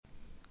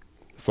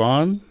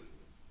fun,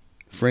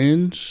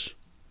 friends,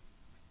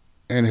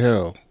 and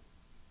hell.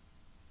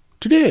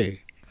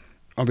 Today,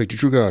 on Victor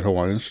True God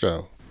Hawaiian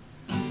Style.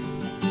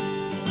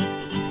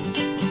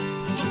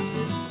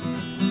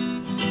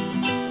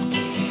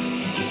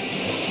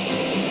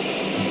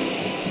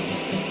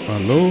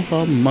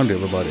 Aloha Monday,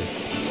 everybody.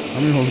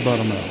 I'm your host,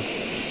 Bottom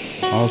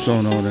Al,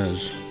 also known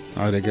as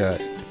I the Guy.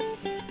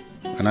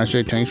 And I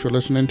say thanks for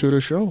listening to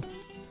the show.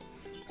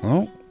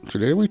 Well,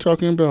 today we're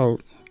talking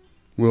about,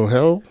 will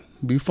hell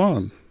be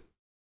fun?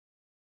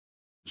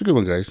 It's a good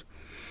one, guys.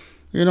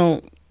 You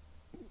know,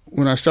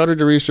 when I started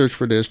the research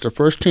for this, the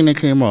first thing that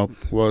came up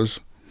was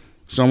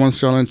someone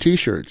selling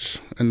t-shirts.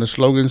 And the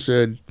slogan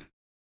said,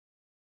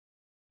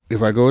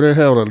 if I go to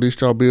hell, at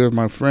least I'll be with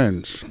my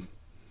friends.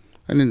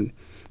 And then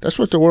that's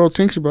what the world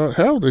thinks about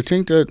hell. They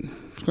think that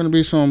it's going to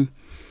be some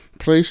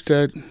place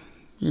that,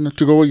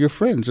 to go with your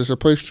friends. It's a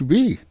place to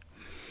be.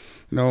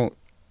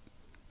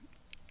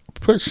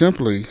 Put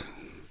simply,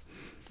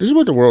 this is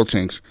what the world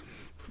thinks.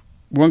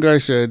 One guy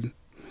said,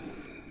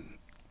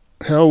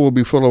 hell will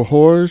be full of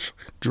whores,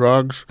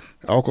 drugs,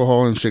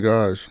 alcohol, and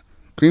cigars,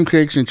 cream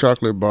cakes and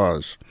chocolate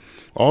bars.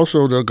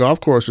 Also, the golf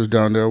courses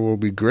down there will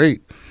be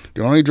great.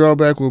 The only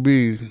drawback will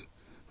be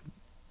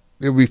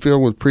it'll be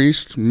filled with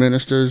priests,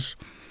 ministers,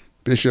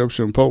 bishops,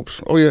 and popes.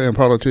 Oh, yeah, and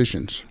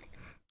politicians.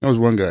 That was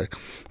one guy.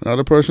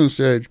 Another person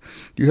said,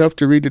 you have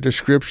to read the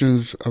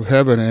descriptions of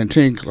heaven and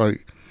think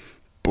like,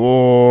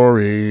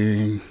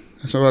 boring.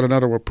 That's what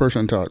another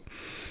person thought.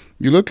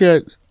 You look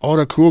at all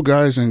the cool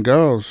guys and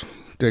girls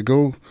that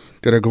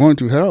are going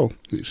to hell.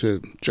 He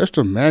said, just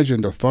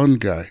imagine the fun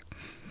guy.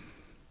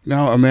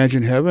 Now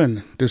imagine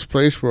heaven, this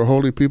place where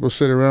holy people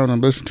sit around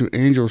and listen to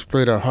angels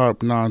play the harp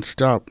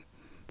nonstop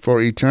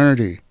for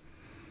eternity.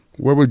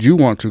 Where would you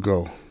want to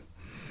go?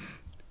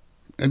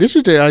 And this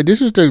is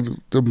the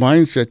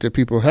mindset that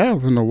people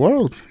have in the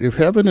world. If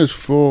heaven is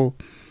full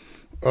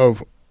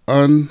of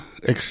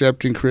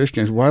unaccepting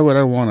Christians, why would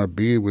I want to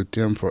be with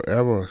them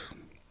forever?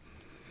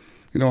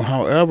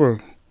 However,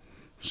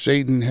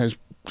 Satan has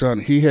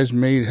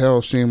made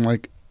hell seem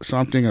like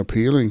something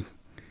appealing.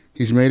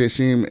 He's made it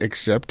seem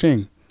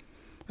accepting,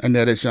 and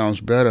that it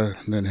sounds better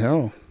than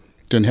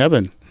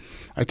heaven.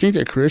 I think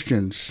that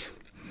Christians,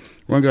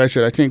 one guy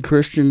said, I think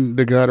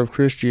the God of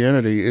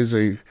Christianity is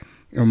a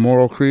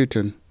immoral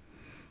cretin.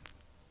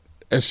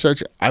 As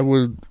such, I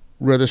would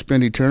rather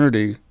spend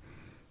eternity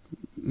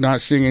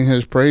not singing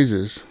his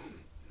praises.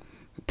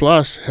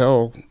 Plus,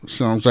 hell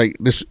sounds like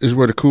this is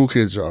where the cool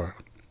kids are.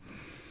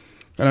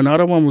 And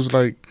another one was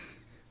like,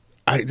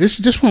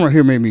 this one right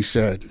here made me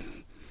sad.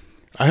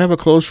 I have a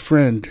close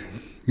friend,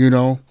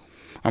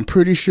 I'm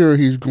pretty sure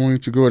he's going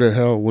to go to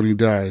hell when he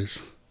dies.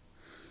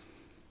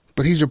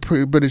 But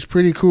it's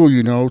pretty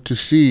cool, to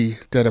see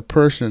that a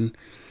person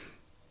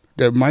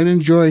that might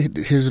enjoy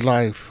his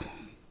life,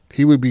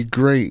 he would be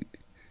great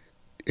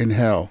in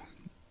hell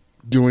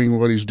doing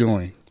what he's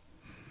doing.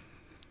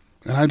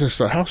 And I just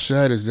thought, how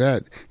sad is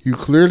that? You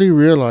clearly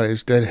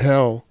realize that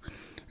hell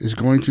is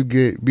going to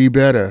be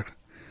better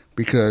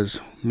because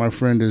my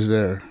friend is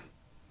there.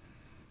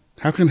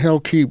 How can hell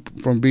keep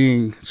from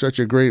being such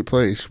a great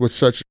place with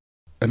such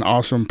an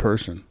awesome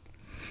person?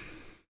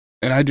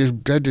 And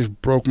that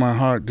just broke my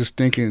heart, just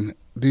thinking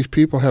these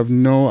people have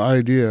no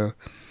idea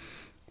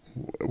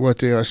what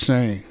they are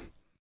saying.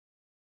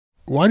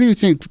 Why do you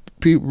think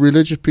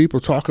religious people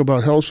talk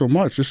about hell so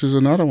much? This is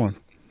another one.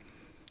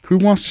 Who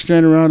wants to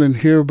stand around and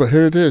hear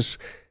this?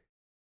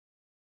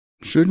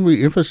 Shouldn't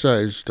we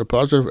emphasize the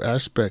positive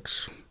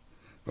aspects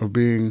of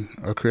being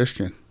a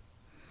Christian?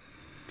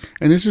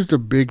 And this is the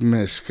big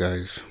miss,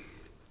 guys.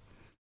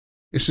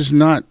 This is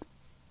not,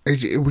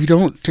 we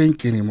don't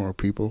think anymore,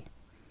 people.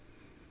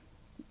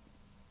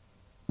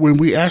 When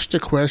we ask the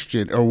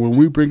question, or when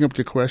we bring up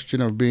the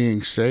question of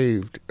being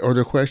saved, or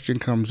the question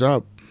comes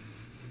up,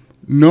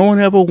 no one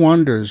ever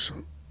wonders,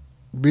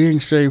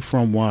 being saved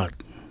from what?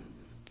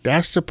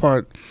 That's the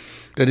part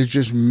that is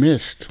just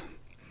missed.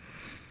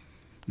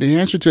 The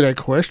answer to that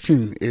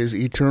question is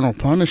eternal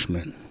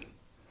punishment.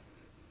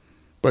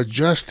 But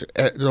just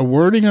the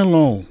wording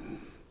alone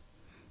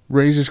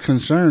raises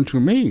concern to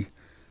me.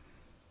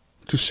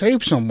 To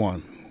save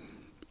someone,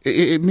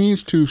 it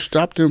means to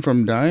stop them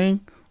from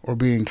dying or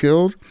being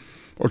killed,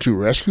 or to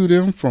rescue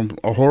them from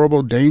a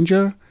horrible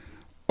danger,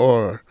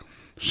 or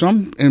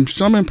in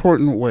some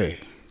important way.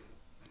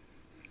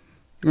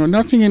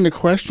 Nothing in the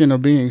question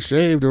of being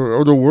saved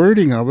or the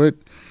wording of it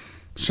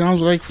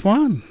sounds like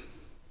fun.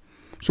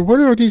 So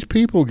where are these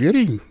people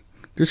getting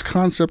this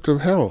concept of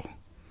hell?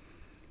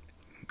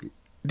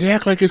 They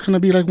act like it's going to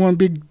be like one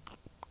big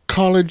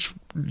college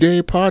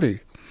day party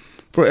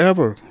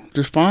forever,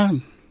 just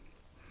fine.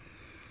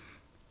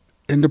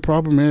 And the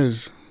problem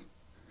is,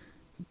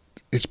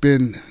 it's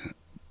been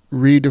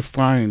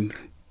redefined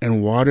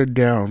and watered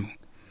down,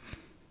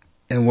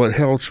 and what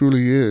hell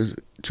truly is,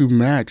 to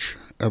match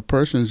a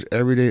person's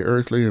everyday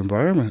earthly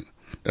environment.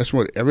 That's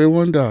what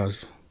everyone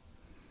does.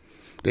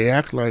 They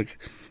act like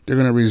they're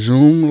going to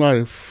resume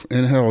life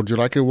in hell just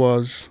like it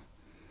was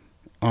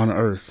on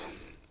earth.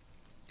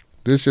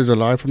 This is a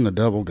lie from the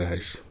devil,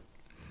 guys.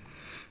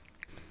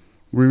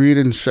 We read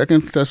in 2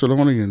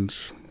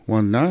 Thessalonians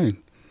 1:9,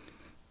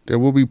 they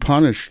will be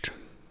punished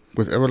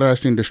with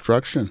everlasting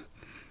destruction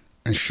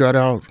and shut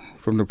out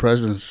from the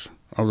presence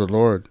of the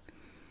Lord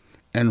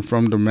and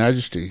from the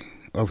majesty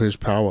of his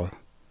power.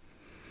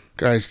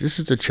 Guys, this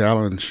is the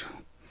challenge.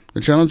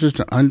 The challenge is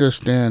to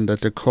understand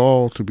that the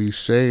call to be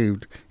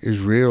saved is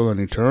real and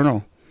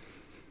eternal.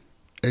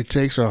 It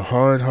takes a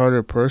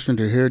hard-hearted person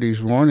to hear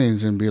these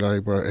warnings and be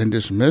like, bro, and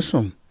dismiss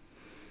them.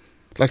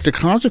 Like, the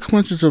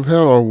consequences of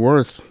hell are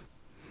worth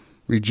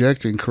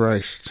rejecting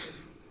Christ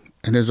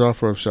and his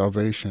offer of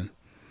salvation.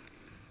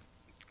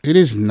 It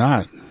is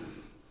not.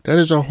 That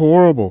is a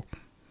horrible,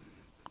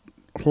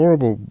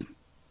 horrible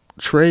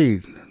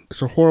trade.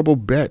 It's a horrible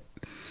bet.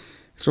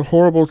 It's a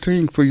horrible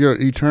thing for your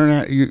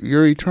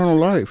eternal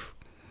life.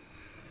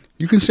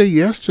 You can say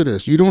yes to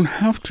this. You don't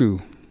have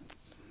to.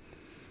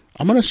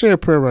 I'm going to say a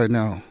prayer right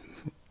now.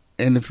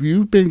 And if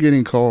you've been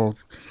getting called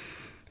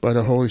by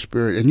the Holy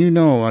Spirit and you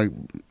know, like,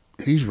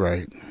 he's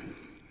right,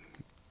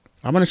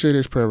 I'm going to say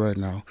this prayer right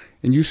now.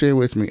 And you say it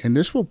with me. And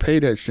this will pay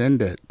that sin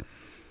debt.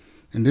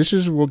 And this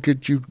is what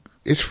get you,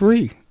 it's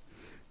free,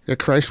 that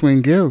Christ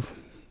will give.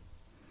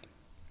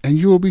 And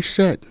you will be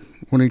set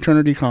when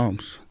eternity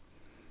comes.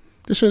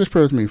 Just say this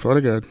prayer with me. Father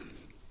God,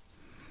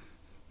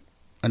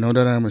 I know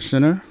that I am a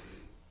sinner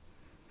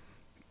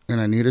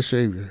and I need a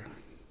Savior.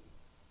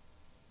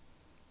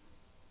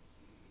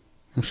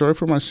 I'm sorry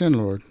for my sin,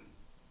 Lord.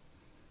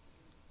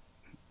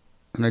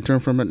 And I turn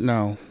from it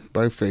now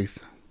by faith.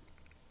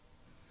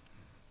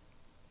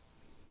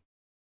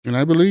 And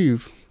I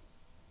believe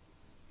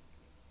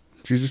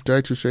Jesus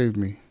died to save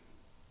me.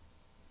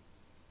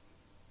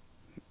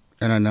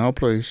 And I now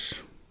place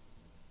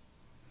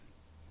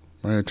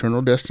my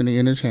eternal destiny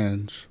in his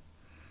hands.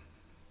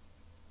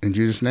 In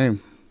Jesus'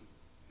 name.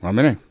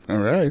 Amen. All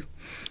right.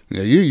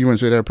 Yeah, you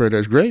wouldn't say that prayer.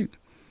 That's great.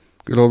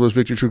 Get all those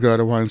Victory True God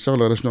of Wine Soul.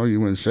 Let us know you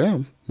wouldn't say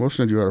them. We'll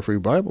send you out a free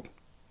Bible.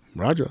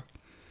 Roger.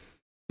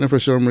 And if for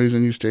some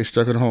reason you stay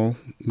stuck at home,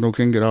 no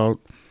can get out,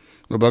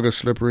 the bug is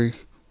slippery,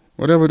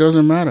 whatever,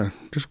 doesn't matter.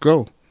 Just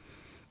go.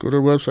 Go to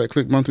the website,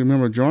 click monthly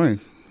member, join,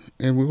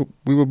 and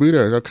we will be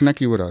there. They'll connect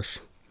you with us.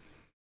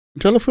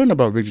 Tell a friend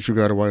about Victory True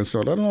God of Wine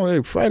Soul. I don't know,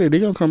 hey, Friday they're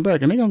gonna come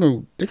back and they're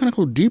gonna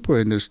go deeper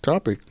in this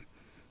topic.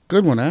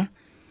 Good one, eh?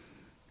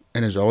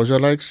 And as always I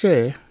like to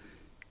say,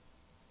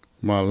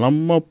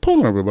 Malama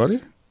Polo,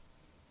 everybody.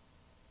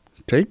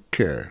 Take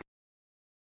care.